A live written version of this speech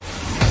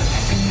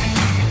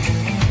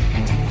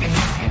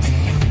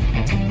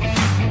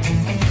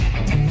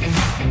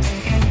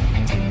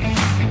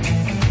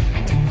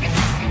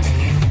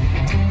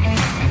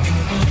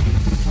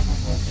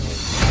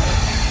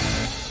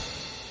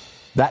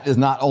That is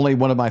not only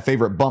one of my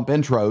favorite bump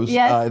intros.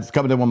 Yes. It's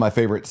coming to one of my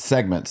favorite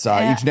segments each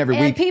and every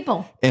week.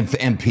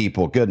 And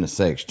people, goodness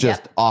sakes,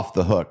 just off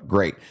the hook.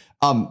 Great.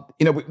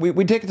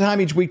 We take the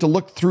time each week to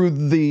look through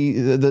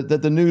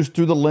the news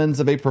through the lens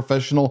of a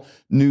professional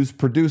news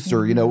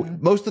producer.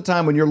 Most of the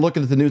time when you're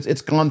looking at the news,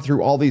 it's gone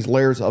through all these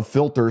layers of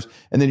filters,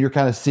 and then you're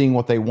kind of seeing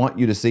what they want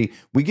you to see.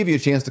 We give you a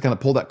chance to kind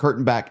of pull that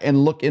curtain back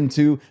and look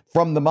into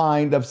from the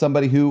mind of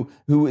somebody who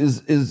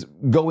is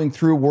going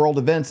through world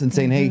events and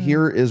saying, hey,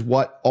 here is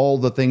what all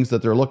the things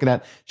that they're looking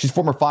at. She's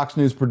former Fox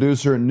News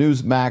producer,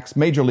 Newsmax,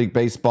 Major League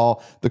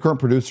Baseball, the current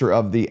producer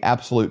of The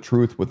Absolute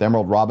Truth with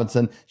Emerald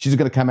Robinson. She's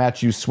going to come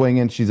at you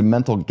swinging. She's a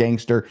mental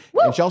gangster.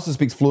 Woo! And she also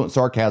speaks fluent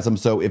sarcasm.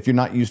 So if you're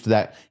not used to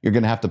that, you're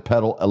going to have to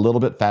pedal a little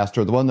bit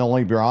faster. The one and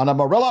only Breanna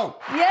Morello.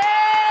 Yay!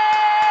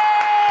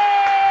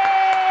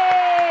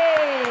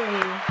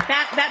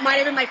 That might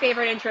have been my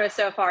favorite intro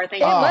so far.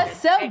 Thank you. It was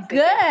so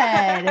good.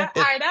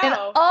 I know. And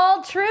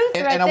all truth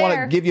and I want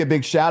to give you a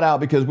big shout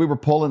out because we were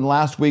pulling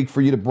last week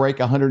for you to break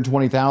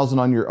 120,000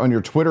 on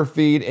your Twitter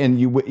feed, and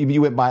you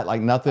went by it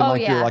like nothing,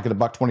 you're like at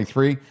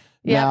 $1.23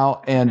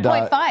 now. And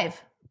 0.5.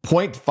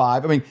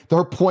 0.5. I mean,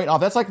 her point off,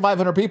 that's like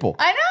 500 people.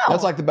 I know.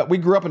 That's but we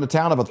grew up in a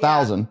town of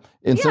 1,000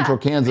 in central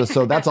Kansas,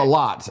 so that's a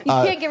lot. You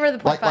can't get rid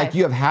of the 0.5. Like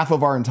you have half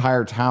of our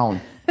entire town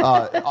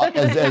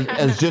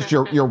as just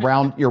your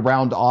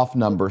round off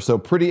number. So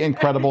pretty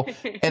incredible.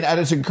 And I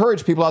just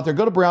encourage people out there,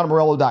 go to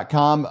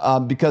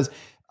BreannaMorello.com because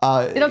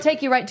it'll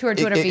take you right to her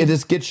Twitter feed. It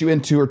just gets you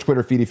into her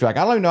Twitter feed. If you're like,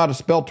 I don't even know how to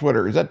spell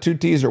Twitter. Is that 2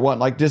 T's or what?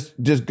 Like, just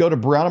go to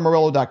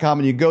BreannaMorello.com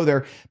and you go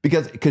there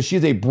because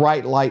she's a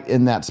bright light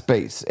in that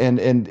space.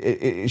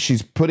 And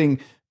she's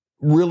putting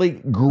really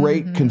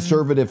great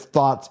conservative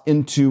thoughts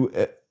into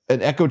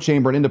an echo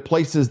chamber and into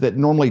places that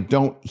normally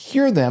don't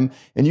hear them.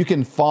 And you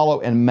can follow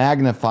and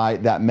magnify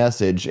that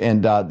message.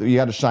 And you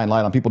got to shine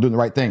light on people doing the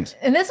right things.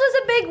 And this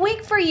was a big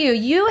week for you.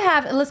 You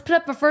have, let's put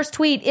up a first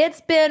tweet.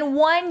 It's been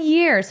 1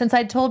 year since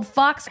I told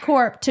Fox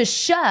Corp to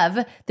shove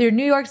their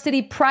New York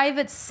City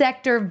private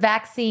sector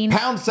vaccine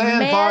Pound sand,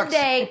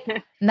 mandate.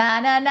 Fox.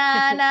 Na, na,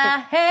 na, na.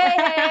 Hey,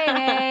 hey,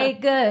 hey.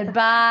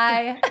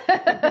 Goodbye.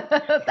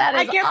 That is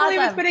I can't believe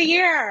it's been a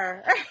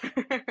year.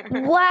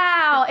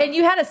 Wow. And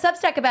you had a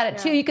Substack about it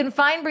too. You can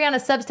find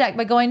Breanna's Substack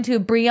by going to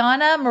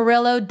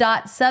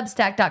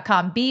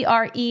BreannaMorello.substack.com.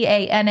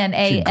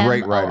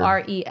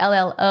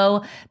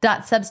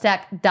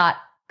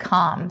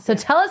 BreannaMorello.substack.com. So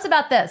tell us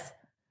about this.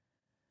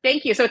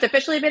 Thank you. So it's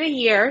officially been a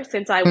year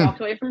since I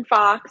walked away from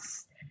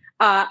Fox.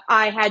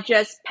 I had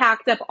just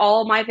packed up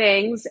all my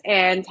things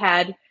and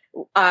had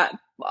I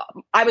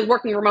was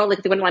working remotely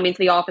because they wouldn't let me into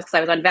the office because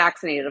I was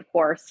unvaccinated, of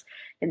course.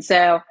 And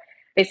so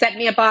they sent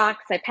me a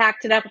box. I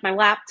packed it up with my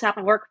laptop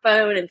and work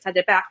phone and sent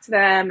it back to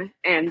them.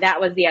 And that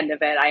was the end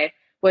of it. I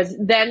was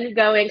then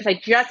going, because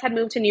I just had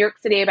moved to New York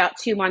City about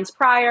 2 months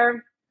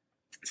prior.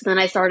 So then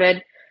I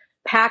started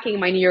packing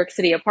my New York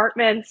City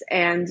apartments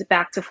and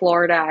back to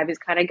Florida. I was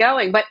kind of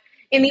going. But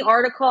in the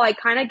article, I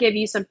kind of give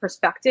you some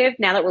perspective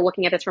now that we're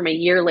looking at this from a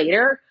year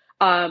later.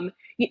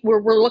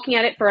 We're looking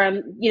at it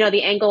from,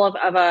 the angle of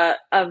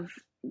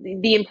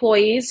the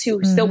employees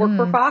who still work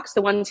for Fox,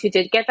 the ones who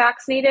did get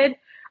vaccinated.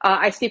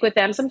 I speak with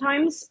them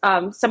sometimes.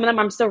 Some of them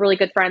I'm still really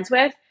good friends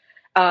with.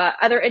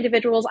 Other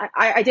individuals,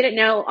 I didn't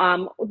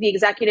know the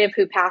executive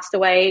who passed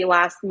away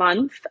last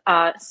month.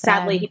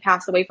 Sadly, he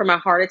passed away from a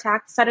heart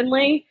attack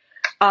suddenly.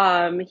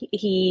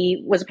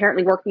 He was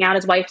apparently working out,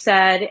 his wife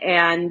said,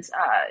 and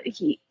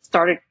he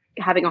started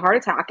having a heart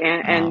attack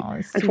and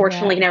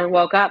unfortunately never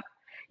woke up.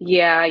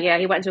 Yeah,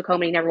 he went into a coma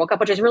and he never woke up,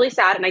 which is really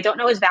sad. And I don't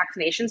know his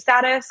vaccination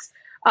status,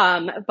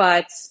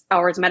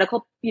 or his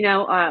medical,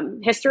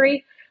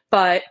 history.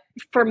 But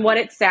from what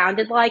it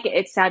sounded like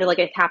it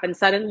happened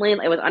suddenly.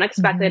 It was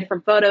unexpected.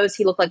 From photos,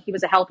 he looked like he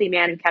was a healthy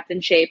man who kept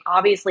in shape.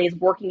 Obviously, he's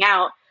working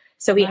out,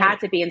 so he had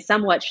to be in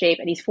somewhat shape,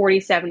 and he's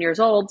 47 years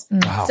old.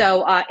 Wow.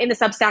 So in the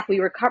Substack, we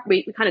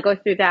kind of go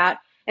through that.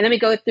 And then we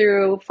go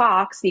through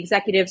Fox, the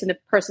executives and the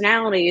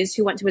personalities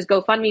who went to his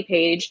GoFundMe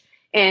page,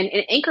 and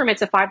in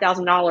increments of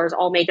 $5,000,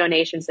 all made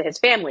donations to his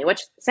family,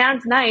 which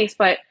sounds nice,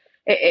 but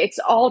it's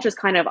all just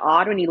kind of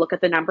odd when you look at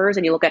the numbers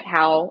and you look at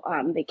how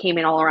they came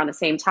in all around the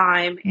same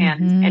time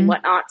and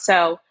whatnot.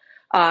 So,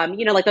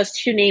 like those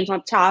two names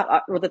on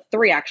top, or the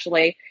three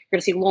actually, you're going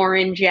to see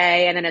Lauren,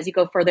 Jay, and then as you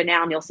go further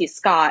down, you'll see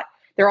Scott.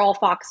 They're all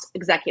Fox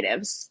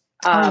executives,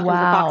 from the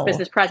Fox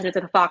business president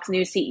to the Fox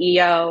News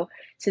CEO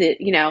to the,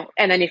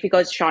 and then if you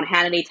go to Sean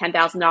Hannity,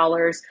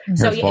 $10,000.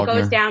 So it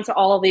goes down to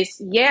all of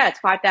these. Yeah, it's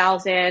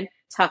 5,000.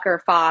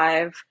 Tucker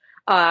 5,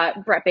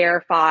 Brett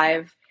Baer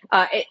 5.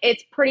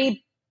 It's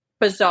pretty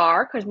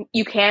bizarre because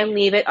you can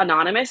leave it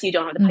anonymous. You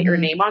don't have to put your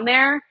name on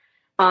there.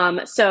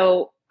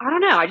 So I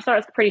don't know. I just thought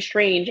it was pretty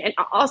strange. And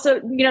also,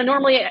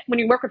 normally when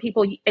you work with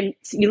people and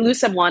you lose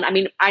someone, I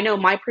mean, I know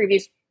my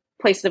previous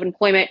places of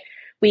employment,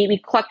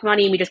 we collect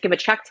money and we just give a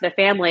check to the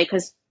family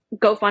because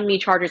GoFundMe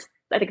charges,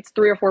 I think it's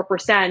 3 or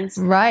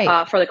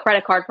 4%, for the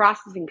credit card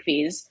processing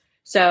fees.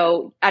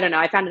 So I don't know.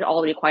 I found it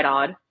all to be quite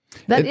odd.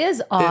 That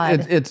is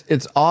odd.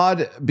 It's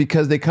odd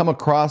because they come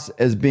across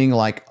as being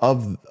like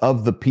of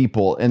the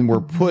people, and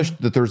we're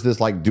pushed that there's this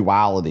like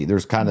duality.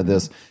 There's kind of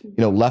this,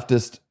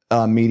 leftist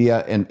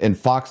media, and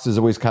Fox has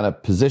always kind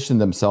of positioned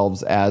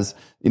themselves as,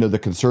 the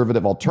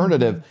conservative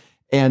alternative.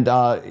 And,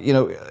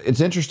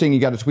 it's interesting. You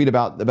got a tweet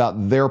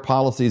about their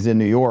policies in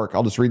New York.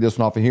 I'll just read this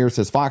one off of here. It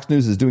says, Fox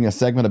News is doing a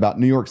segment about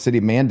New York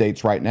City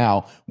mandates right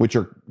now, which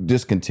are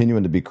just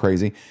continuing to be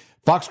crazy.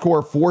 Fox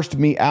Corp forced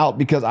me out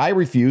because I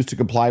refused to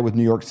comply with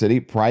New York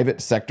City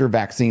private sector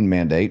vaccine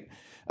mandate.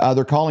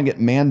 They're calling it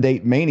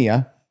mandate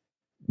mania,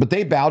 but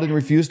they bowed and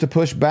refused to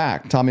push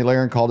back. Tommy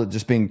Lahren called it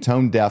just being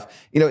tone deaf.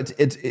 With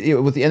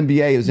the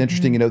NBA, it was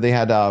interesting. They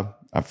had,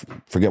 I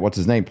forget what's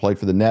his name, played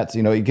for the Nets.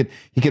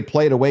 He could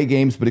play at away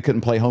games, but he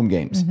couldn't play home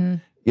games.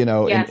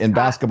 Yes, in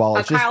basketball,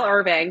 it's just Kyle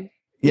Irving.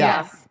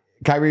 Yeah, yes.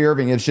 Kyrie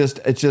Irving. It's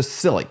just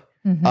silly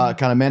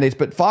kind of mandates.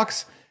 But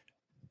Fox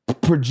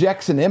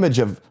projects an image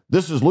of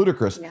this is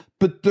ludicrous,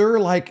 but they're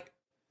like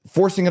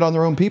forcing it on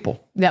their own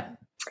people. Yep,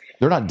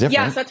 they're not different.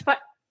 Yeah, so it's fun.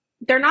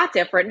 They're not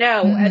different.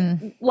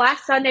 No,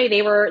 last Sunday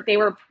they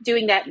were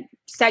doing that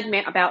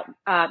segment about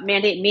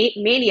mandate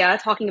mania,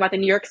 talking about the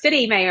New York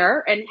City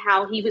mayor and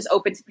how he was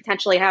open to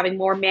potentially having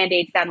more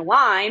mandates down the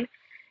line,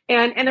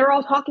 and they're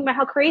all talking about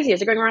how crazy it is.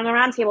 They're going around the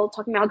round table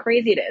talking about how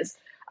crazy it is.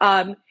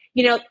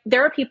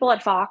 There are people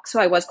at Fox who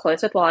I was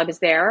close with while I was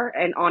there,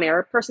 and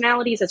on-air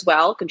personalities as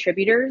well,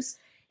 contributors.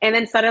 And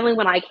then suddenly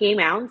when I came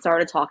out and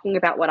started talking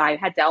about what I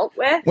had dealt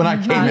with, when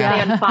I came out,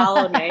 they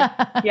unfollowed me.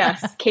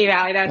 Yes, came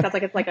out. I know it sounds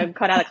like it's like I'm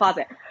cut out of the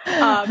closet.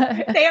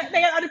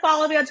 They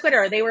unfollowed me on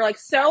Twitter. They were like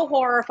so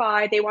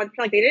horrified. They wanted,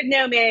 like, they didn't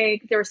know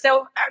me. They're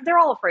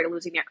all afraid of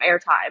losing their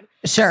airtime.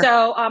 Sure.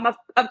 So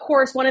of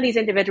course one of these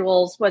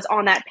individuals was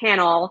on that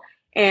panel,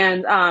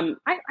 and I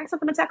sent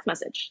them a text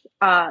message,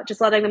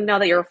 just letting them know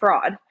that you're a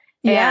fraud.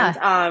 Yeah.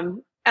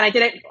 And I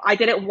did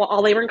it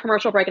while they were in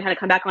commercial break and had to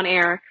come back on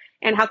air.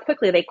 And how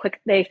quickly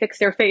they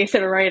fixed their face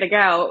and were ready to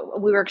go.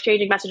 We were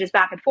exchanging messages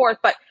back and forth,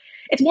 but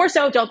it's more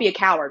so don't be a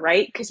coward,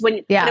 right? Because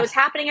when it was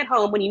happening at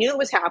home, when you knew it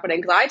was happening,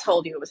 because I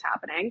told you it was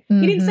happening,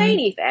 you didn't say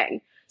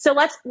anything. So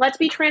let's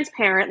be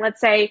transparent.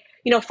 Let's say,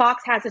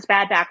 Fox has this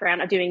bad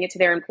background of doing it to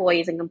their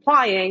employees and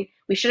complying.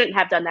 We shouldn't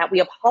have done that. We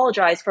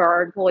apologize for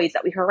our employees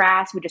that we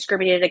harassed, we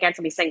discriminated against,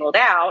 and we singled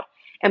out,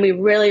 and we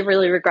really,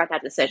 really regret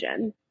that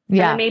decision.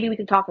 Yeah, and maybe we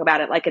can talk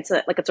about it like it's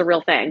a real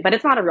thing, but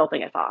it's not a real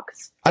thing at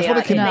Fox. I just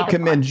want to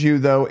commend you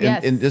though,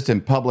 in just in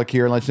public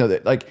here, and let you know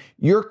that like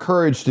your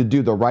courage to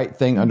do the right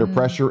thing under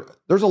pressure.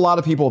 There's a lot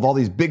of people with all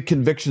these big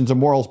convictions and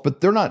morals,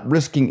 but they're not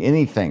risking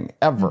anything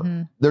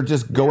ever. They're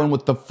just going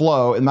with the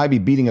flow. It might be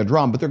beating a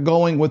drum, but they're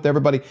going with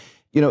everybody.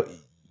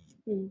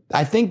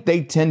 I think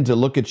they tend to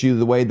look at you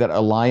the way that a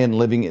lion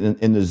living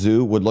in the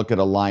zoo would look at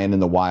a lion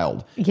in the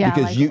wild. Yeah,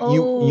 because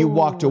you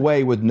walked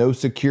away with no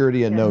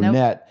security and no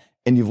net.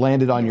 And you've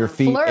landed on your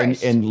feet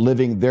and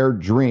living their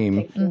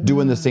dream,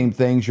 doing the same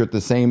things. You're at the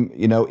same,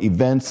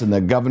 events and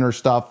the governor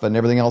stuff and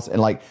everything else,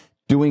 and like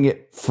doing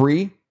it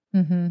free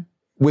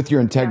with your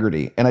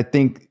integrity. Yeah. And I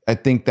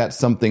think that's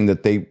something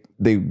that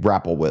they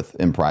grapple with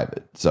in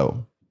private.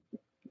 So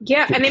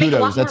and they make a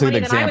lot more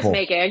money than I was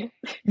making.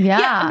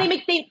 Yeah, and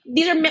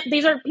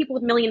these are people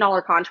with $1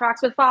 million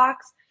contracts with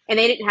Fox. And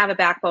they didn't have a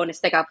backbone to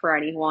stick up for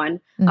anyone.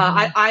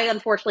 I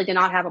unfortunately did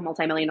not have a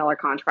multi-million-dollar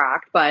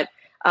contract, but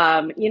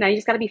you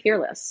just got to be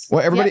fearless.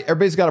 Well,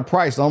 everybody's got a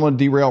price. I don't want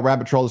to derail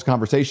rabbit trail this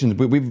conversation.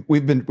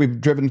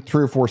 We've driven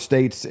 3 or 4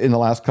 states in the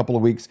last couple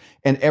of weeks,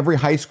 and every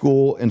high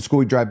school and school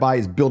we drive by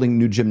is building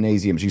new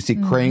gymnasiums. You see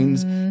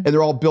cranes, and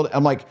they're all built.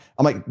 I'm like,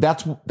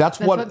 that's what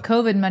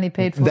COVID money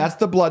paid for. That's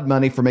the blood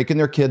money for making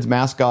their kids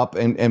mask up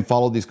and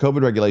follow these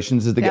COVID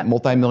regulations. Is they get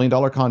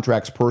multi-million-dollar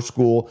contracts per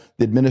school.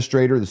 The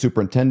administrator, the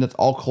superintendents,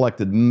 all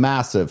collected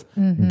massive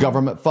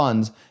government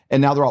funds,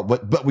 and now they're all.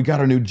 But we got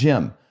our new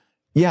gym.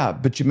 Yeah,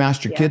 but you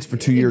masked your kids for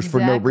 2 years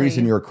for no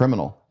reason. You're a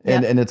criminal.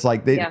 And it's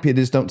like they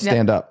just don't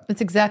stand up.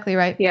 That's exactly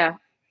right. Yeah.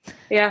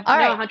 Yeah. All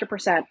right.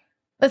 100%.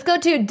 Let's go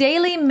to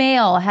Daily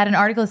Mail had an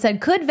article that said,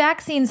 could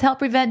vaccines help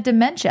prevent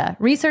dementia?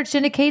 Research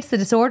indicates the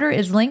disorder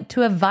is linked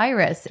to a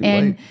virus.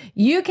 And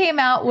you came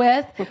out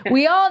with,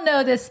 we all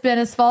know this spin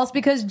is false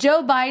because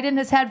Joe Biden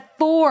has had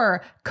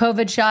 4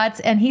 COVID shots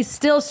and he's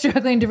still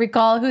struggling to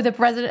recall who the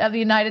president of the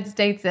United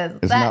States is.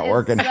 It's not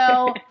working.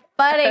 So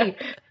funny.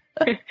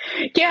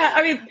 Yeah,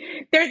 I mean,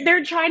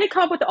 they're trying to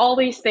come up with all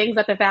these things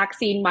that the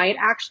vaccine might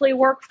actually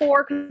work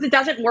for, because it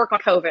doesn't work on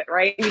COVID,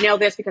 right? We know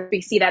this because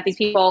we see that these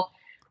people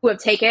who have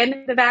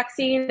taken the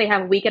vaccine, they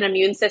have weakened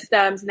immune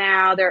systems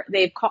now.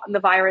 They've caught the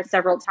virus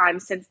several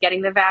times since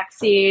getting the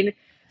vaccine.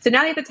 So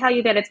now they have to tell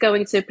you that it's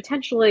going to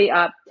potentially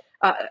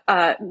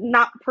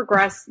not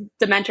progress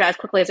dementia as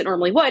quickly as it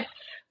normally would.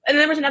 And then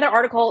there was another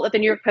article that the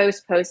New York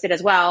Post posted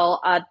as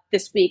well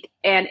this week,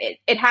 and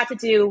it had to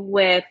do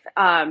with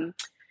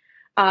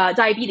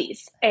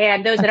diabetes,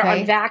 and those that are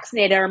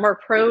unvaccinated are more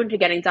prone to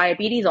getting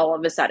diabetes all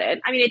of a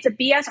sudden. I mean, it's a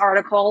BS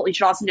article. You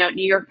should also note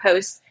New York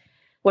Post,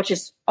 which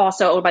is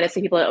also owned by the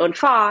same people that own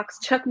Fox,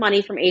 took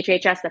money from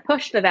HHS to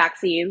push the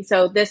vaccine.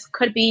 So this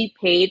could be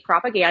paid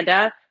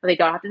propaganda, but they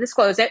don't have to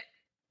disclose it.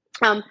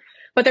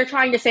 But they're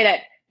trying to say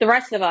that the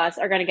rest of us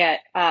are going to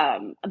get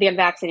the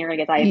unvaccinated are going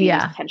to get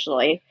diabetes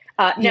potentially.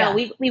 No,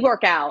 we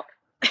work out.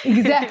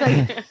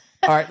 Exactly.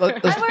 All right,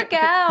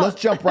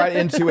 let's jump right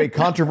into a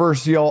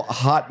controversial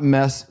hot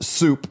mess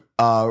soup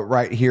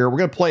right here. We're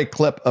going to play a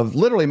clip of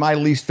literally my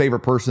least favorite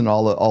person in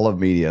all of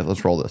media.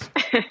 Let's roll this.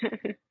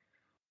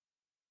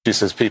 She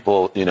says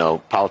people,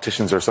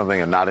 politicians or something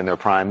are not in their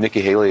prime.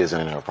 Nikki Haley isn't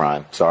in her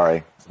prime.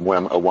 Sorry.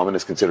 When a woman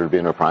is considered to be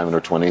in her prime in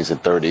her 20s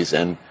and 30s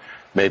and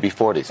maybe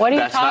 40s. What are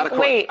you talking?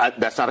 Wait.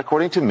 That's not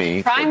according to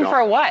me. Prime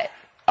for what?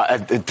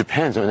 It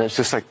depends. I mean, it's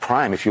just like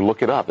prime. If you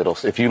look it up,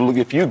 if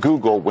you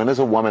Google when is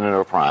a woman in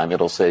her prime,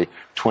 it'll say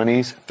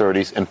 20s,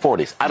 30s, and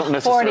 40s. I don't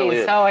necessarily.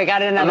 40s. Oh, I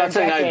got another. I'm not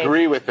saying decade. I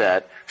agree with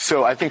that.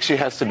 So I think she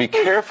has to be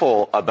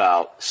careful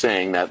about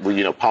saying that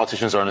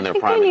politicians aren't in their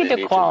prime. You need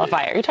to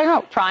qualify. Are you talking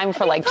about prime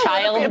for like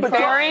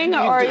childbearing, or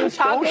are you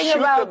talking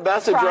about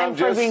prime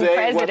for being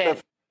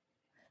president?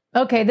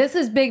 Okay, this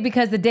is big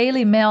because the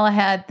Daily Mail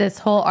had this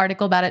whole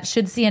article about it.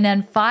 Should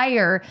CNN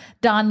fire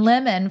Don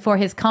Lemon for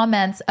his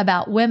comments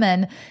about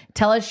women?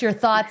 Tell us your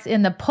thoughts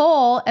in the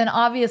poll. And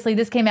obviously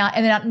this came out.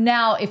 And then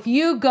now if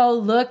you go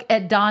look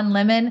at Don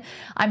Lemon,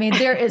 I mean,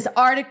 there is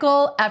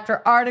article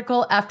after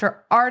article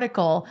after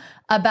article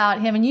about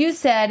him. And you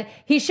said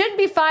he shouldn't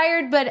be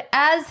fired, but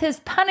as his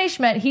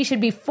punishment, he should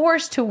be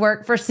forced to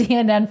work for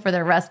CNN for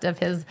the rest of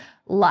his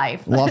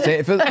life. When you're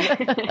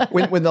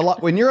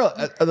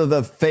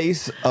the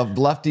face of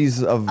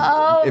lefties of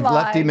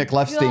Lefty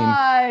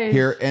McLefstein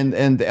here,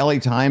 and the LA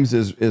Times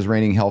is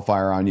raining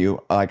hellfire on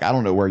you, like I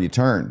don't know where you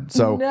turn.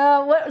 So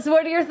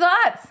what are your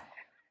thoughts?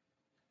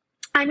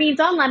 I mean,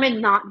 Don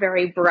Lemon's not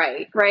very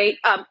bright, right?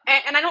 And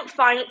I don't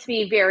find it to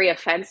be very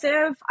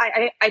offensive.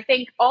 I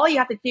think all you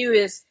have to do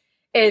is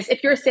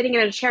if you're sitting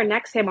in a chair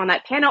next to him on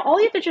that panel, all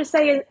you have to just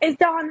say is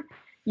Don,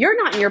 you're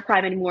not in your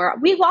prime anymore.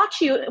 We watch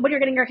you when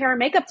you're getting your hair and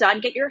makeup done,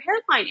 get your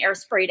hairline air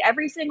sprayed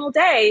every single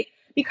day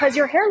because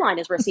your hairline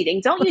is receding.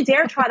 Don't you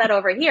dare try that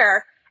over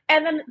here.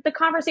 And then the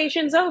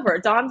conversation's over.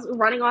 Don's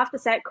running off the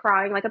set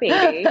crying like a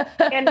baby,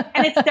 and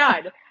it's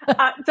done.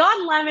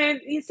 Don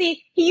Lemon, you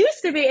see, he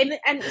used to be,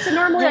 and so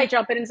normally I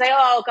jump in and say,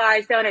 oh,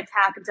 guys, don't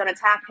attack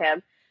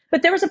him.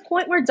 But there was a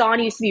point where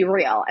Don used to be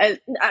real. And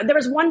there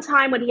was one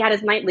time when he had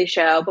his nightly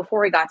show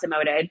before he got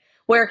demoted,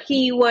 where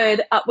he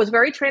was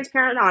very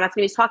transparent and honest,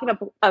 and he was talking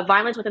about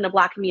violence within the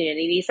Black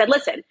community. And he said,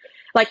 "Listen,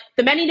 like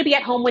the men need to be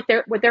at home with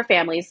their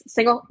families,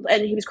 single."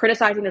 And he was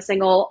criticizing the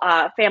single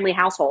family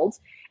households.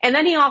 And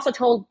then he also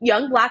told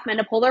young Black men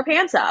to pull their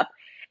pants up.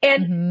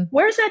 And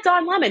where's that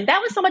Don Lemon?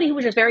 That was somebody who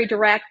was just very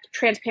direct,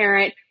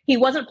 transparent. He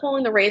wasn't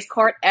pulling the race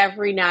cart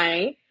every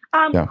night.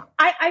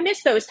 I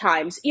miss those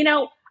times.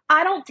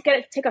 I don't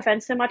take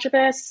offense to much of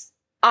this.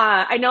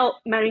 I know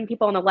many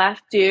people on the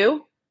left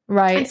do.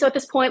 Right. And so at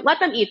this point,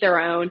 let them eat their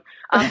own.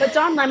 But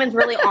Don Lemon's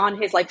really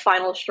on his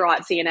final straw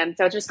at CNN.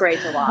 So it's just great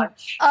to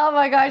watch. Oh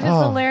my gosh, it's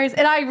hilarious.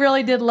 And I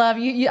really did love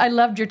you. I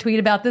loved your tweet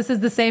about this is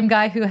the same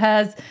guy who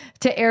has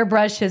to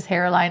airbrush his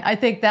hairline. I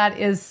think that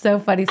is so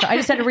funny. So I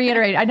just had to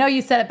reiterate. I know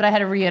you said it, but I had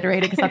to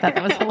reiterate it because I thought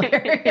that was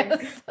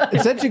hilarious.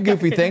 It's such a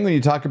goofy thing when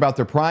you talk about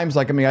their primes.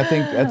 Like, I mean, I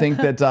think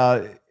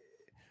that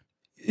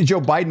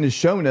Joe Biden has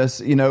shown us,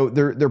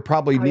 there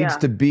probably needs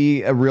to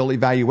be a real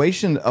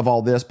evaluation of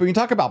all this. But when you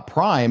talk about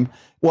prime,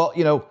 well,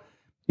 you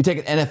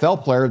take an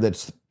NFL player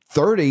that's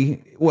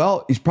 30,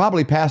 well, he's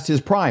probably past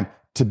his prime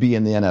to be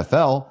in the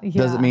NFL.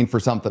 Doesn't mean for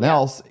something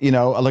else.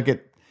 I look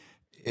at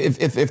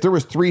if there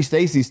was three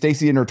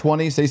Stacey in her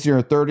 20s, Stacey in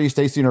her 30s,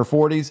 Stacey in her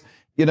 40s,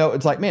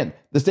 it's like, man,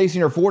 the Stacey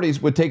in her 40s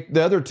would take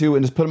the other two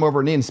and just put them over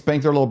her knee and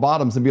spank their little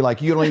bottoms and be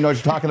like, you don't even know what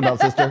you're talking about,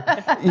 sister.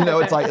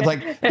 It's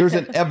like there's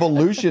an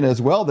evolution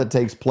as well that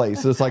takes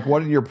place. So it's like,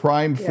 what are you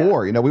primed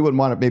for? We wouldn't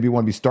want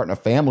to be starting a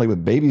family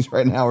with babies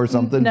right now or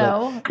something.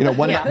 No. But,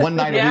 one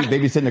night a week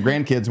babysitting the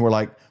grandkids, and we're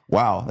like,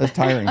 wow, that's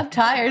tiring. I'm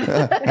tired.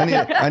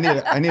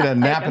 I need a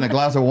nap and a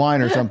glass of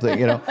wine or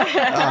something.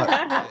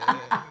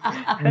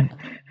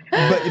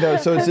 But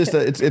so it's just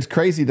it's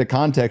crazy the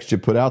context you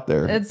put out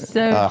there. It's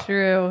so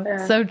true.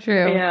 Yeah. So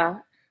true. Yeah.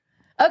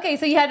 Okay,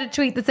 so you had a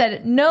tweet that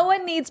said, no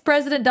one needs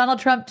President Donald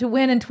Trump to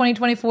win in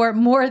 2024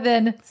 more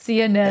than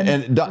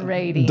CNN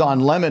ratings.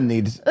 Don Lemon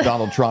needs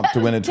Donald Trump to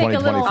win in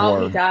 2024.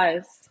 Oh, he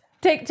does.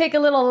 Take a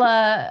little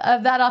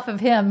of that off of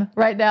him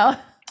right now.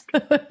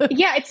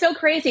 Yeah, it's so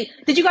crazy.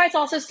 Did you guys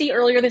also see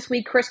earlier this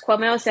week, Chris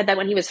Cuomo said that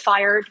when he was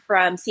fired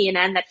from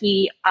CNN that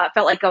he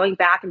felt like going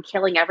back and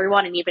killing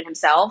everyone and even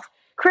himself?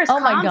 Chris,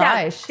 calm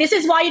down. This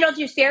is why you don't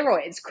do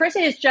steroids. Chris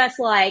is just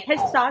like, his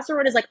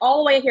testosterone is like all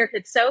the way here.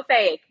 It's so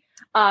fake.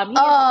 He's a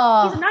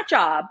nut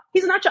job.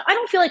 I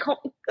don't feel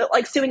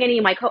like suing any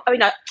of my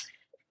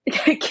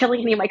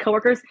killing any of my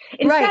coworkers.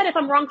 Instead, if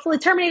I'm wrongfully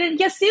terminated,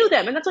 you sue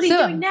them. And that's what he's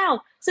doing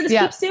now. So just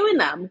keep suing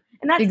them.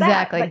 And that's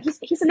exactly. That. But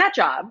he's a nut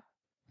job.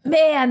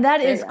 Man,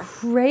 that is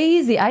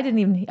crazy. I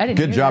didn't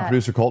Good job,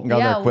 producer Colton. Got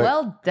there quick.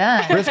 Well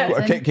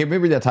done. Can we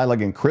read that title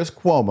again? Chris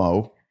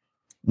Cuomo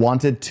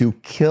wanted to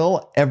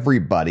kill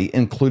everybody,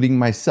 including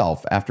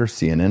myself, after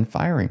CNN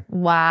firing.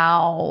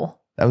 Wow.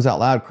 That was out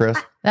loud, Chris.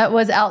 That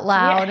was out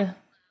loud.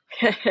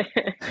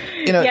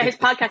 His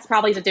podcast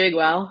probably isn't doing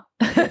well.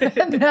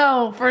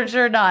 No, for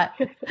sure not.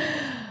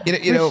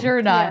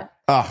 Sure not.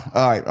 All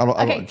right.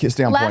 I'll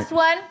stay on Last point.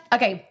 one.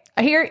 Okay.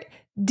 Here,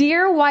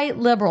 dear white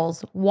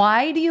liberals,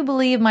 why do you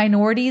believe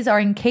minorities are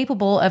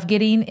incapable of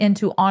getting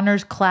into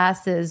honors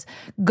classes?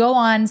 Go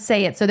on,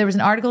 say it. So there was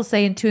an article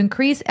saying to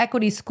increase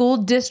equity, school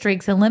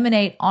districts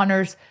eliminate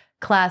honors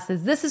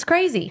classes. This is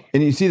crazy.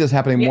 And you see this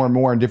happening more and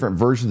more in different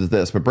versions of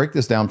this, but break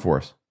this down for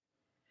us.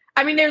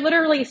 I mean, they're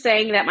literally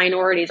saying that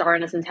minorities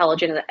aren't as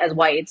intelligent as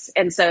whites.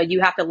 And so you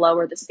have to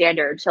lower the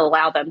standard to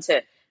allow them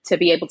to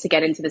be able to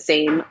get into the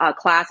same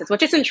classes,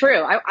 which isn't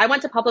true. I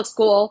went to public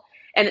school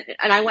and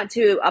I went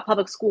to a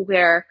public school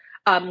where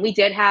we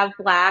did have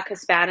Black,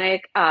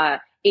 Hispanic,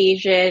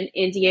 Asian,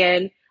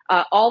 Indian,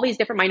 all these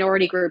different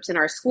minority groups in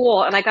our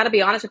school. And I got to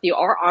be honest with you,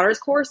 our honors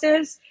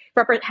courses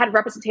had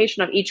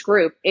representation of each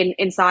group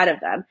inside of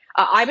them.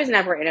 I was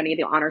never in any of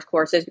the honors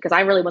courses because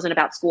I really wasn't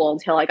about school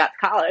until I got to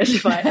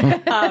college. But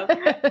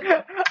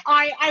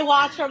I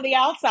watched from the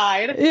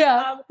outside.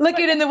 Yeah,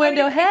 looking in the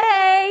window.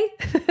 Hey,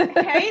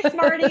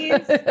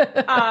 smarties.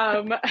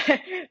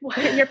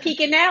 You're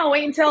peeking now.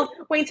 Wait until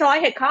I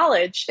hit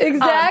college.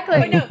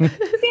 Exactly. No,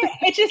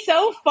 it's just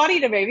so funny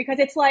to me because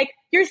it's like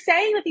you're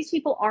saying that these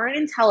people aren't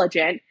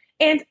intelligent.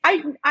 And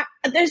I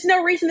there's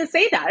no reason to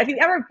say that. If you've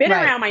ever been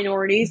around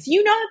minorities,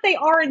 you know that they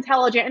are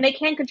intelligent and they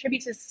can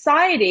contribute to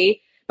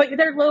society, but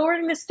they're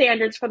lowering the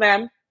standards for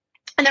them.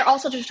 And they're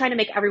also just trying to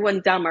make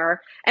everyone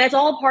dumber. And it's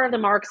all part of the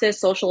Marxist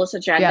socialist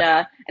agenda.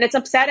 Yep. And it's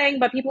upsetting,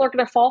 but people are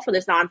going to fall for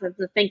this nonsense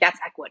and think that's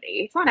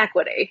equity. It's not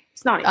equity.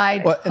 It's not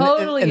equity.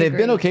 Totally and they've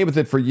been okay with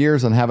it for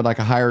years on having like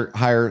a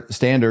higher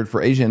standard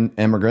for Asian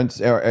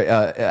immigrants or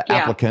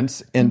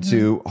applicants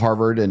into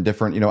Harvard and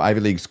different,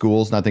 Ivy League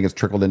schools. And I think it's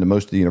trickled into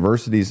most of the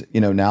universities,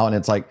 now. And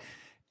it's like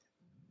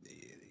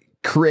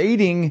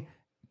creating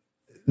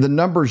the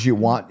numbers you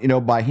want,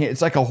 by hand.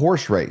 It's like a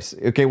horse race.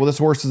 Okay, well, this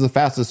horse is the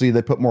fastest, so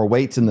they put more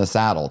weights in the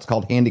saddle. It's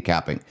called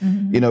handicapping.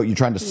 Mm-hmm. You're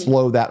trying to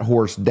slow that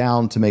horse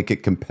down to make it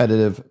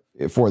competitive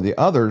for the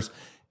others,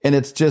 and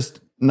it's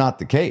just not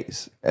the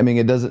case. I mean,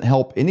 it doesn't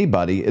help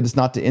anybody. It's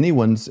not to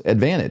anyone's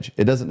advantage.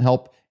 It doesn't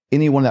help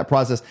anyone in that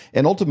process,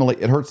 and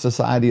ultimately, it hurts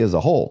society as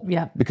a whole.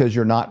 Yeah, because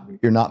you're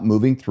not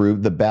moving through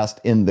the best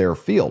in their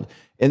field.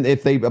 And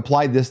if they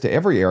applied this to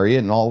every area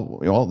and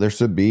all, there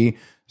should be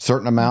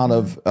certain amount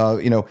of,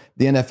 the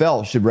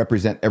NFL should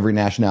represent every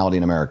nationality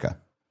in America.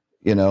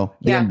 The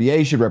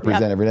NBA should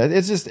represent every.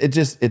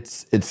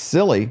 It's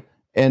silly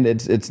and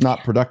it's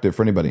not productive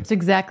for anybody. It's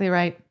exactly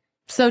right.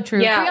 So true.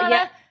 Yeah. Breanna,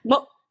 yeah.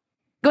 Well,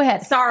 go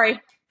ahead.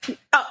 Sorry.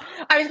 Oh,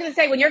 I was going to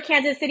say when your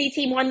Kansas City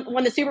team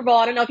won the Super Bowl,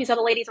 I don't know if you saw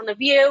the ladies on The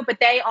View, but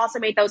they also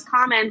made those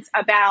comments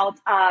about,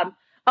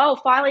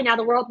 finally now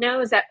the world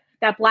knows that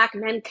Black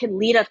men can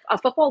lead a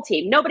football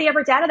team. Nobody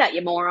ever doubted that,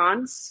 you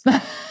morons.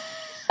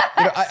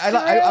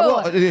 I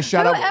will just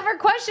shout out. Who ever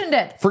questioned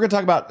it? If we're going to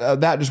talk about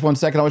that just 1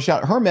 second, I want to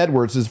shout Herm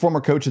Edwards is former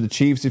coach of the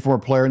Chiefs. He's a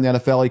former player in the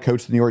NFL. He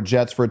coached the New York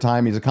Jets for a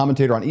time. He's a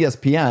commentator on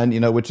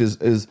ESPN, which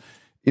is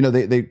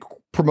they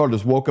promote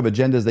as woke of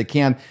agenda as they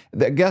can.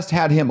 The guest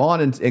had him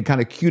on and kind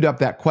of queued up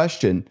that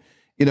question.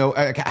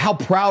 How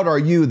proud are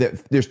you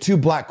that there's 2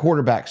 black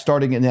quarterbacks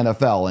starting in the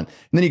NFL? And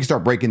then you can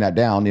start breaking that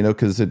down,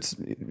 because it's,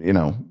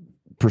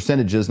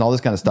 percentages and all this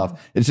kind of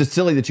stuff. It's just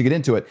silly that you get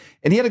into it.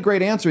 And he had a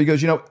great answer. He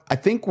goes, I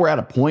think we're at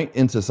a point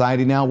in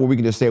society now where we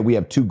can just say we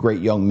have 2 great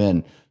young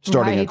men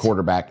starting a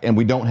quarterback and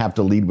we don't have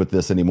to lead with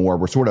this anymore.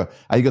 We're sort of,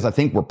 I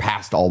think we're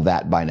past all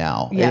that by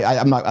now. Yeah.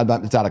 I'm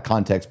not, it's out of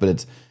context,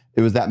 but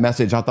it was that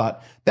message. I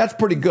thought that's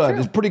pretty good.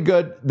 It's pretty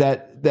good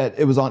that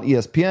it was on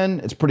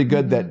ESPN. It's pretty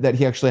good that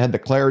he actually had the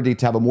clarity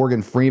to have a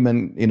Morgan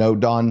Freeman,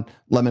 Don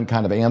Lemmon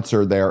kind of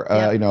answer there,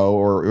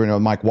 or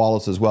Mike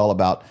Wallace as well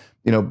about,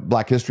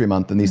 Black History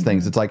Month and these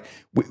things. It's like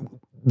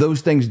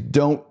those things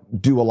don't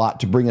do a lot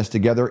to bring us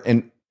together.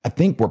 And I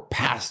think we're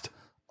past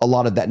a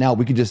lot of that now.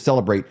 We could just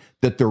celebrate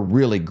that they're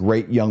really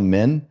great young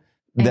men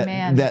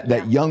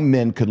that young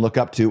men could look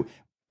up to.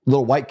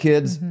 Little white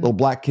kids, little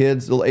black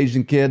kids, little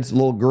Asian kids,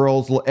 little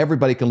girls,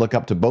 everybody can look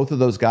up to both of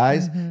those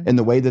guys and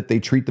the way that they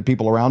treat the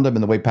people around them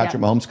and the way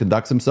Patrick Mahomes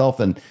conducts himself.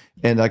 And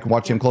I can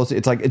watch him closely.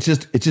 It's like, it's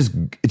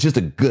just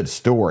a good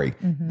story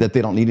that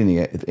they don't need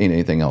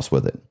anything else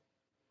with it.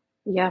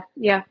 Yeah.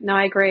 No,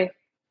 I agree.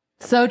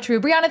 So true.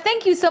 Breanna,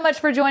 thank you so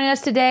much for joining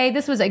us today.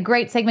 This was a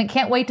great segment.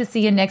 Can't wait to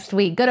see you next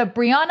week. Go to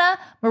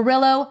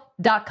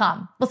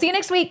BreannaMorello.com. We'll see you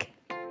next week.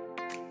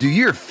 Do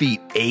your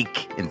feet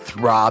ache and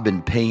throb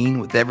in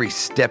pain with every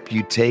step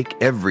you take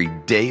every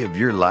day of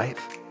your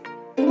life?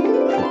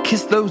 Well,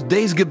 kiss those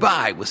days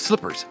goodbye with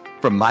slippers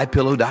from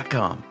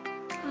MyPillow.com.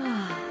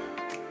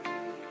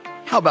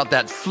 How about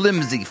that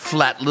flimsy,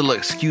 flat little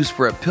excuse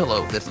for a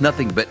pillow that's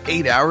nothing but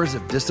 8 hours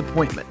of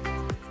disappointment,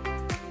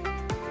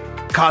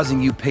 causing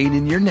you pain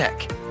in your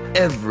neck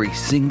every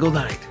single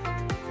night?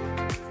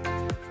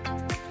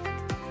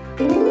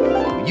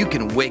 You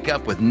can wake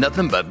up with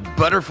nothing but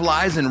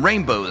butterflies and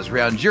rainbows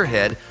around your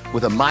head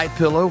with a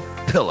MyPillow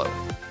pillow.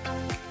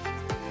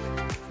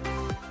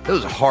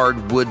 Those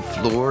hardwood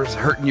floors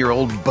hurting your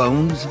old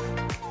bones?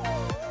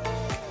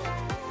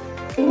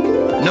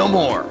 no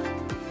more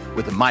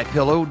with a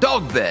MyPillow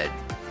dog bed.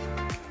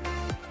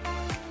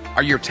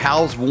 Are your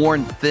towels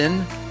worn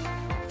thin,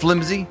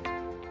 flimsy,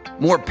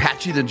 more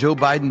patchy than Joe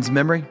Biden's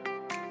memory?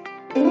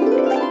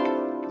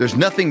 There's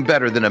nothing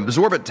better than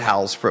absorbent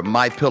towels from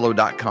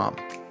MyPillow.com.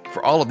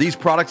 For all of these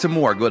products and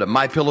more, go to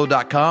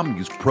MyPillow.com and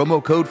use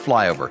promo code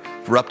FLYOVER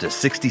for up to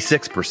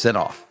 66%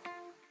 off.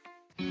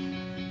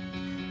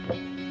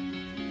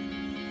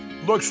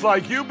 Looks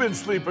like you've been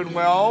sleeping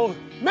well.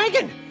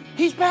 Megan,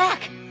 he's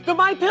back. The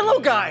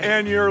MyPillow guy.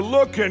 And you're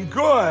looking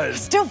good.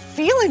 Still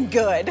feeling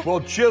good.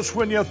 Well, just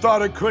when you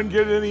thought it couldn't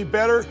get any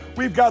better,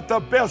 we've got the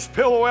best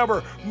pillow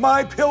ever,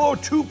 MyPillow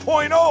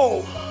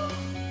 2.0.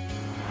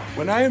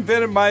 When I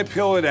invented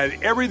MyPillow, it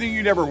had everything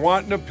you'd ever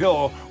want in a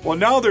pillow. Well,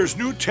 now there's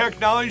new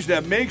technology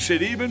that makes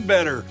it even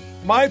better.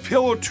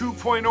 MyPillow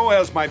 2.0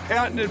 has my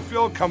patented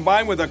fill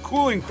combined with a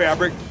cooling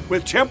fabric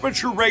with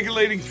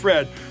temperature-regulating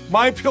thread.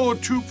 MyPillow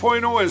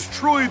 2.0 is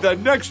truly the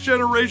next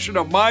generation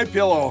of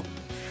MyPillow.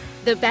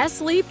 The best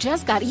sleep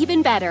just got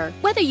even better.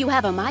 Whether you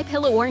have a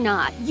MyPillow or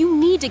not, you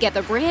need to get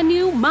the brand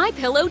new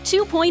MyPillow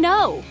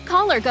 2.0.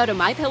 Call or go to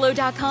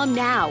MyPillow.com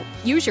now.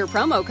 Use your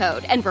promo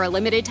code, and for a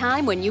limited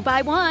time when you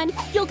buy one,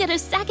 you'll get a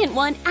second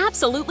one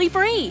absolutely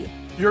free.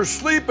 You're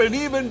sleeping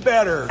even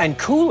better. And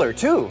cooler,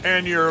 too.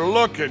 And you're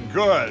looking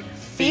good.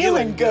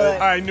 Feeling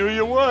good. I knew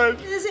you would.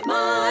 Visit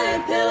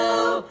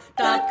MyPillow.com.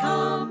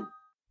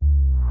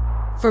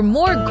 For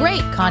more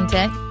great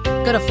content,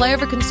 go to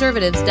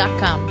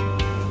flyoverconservatives.com.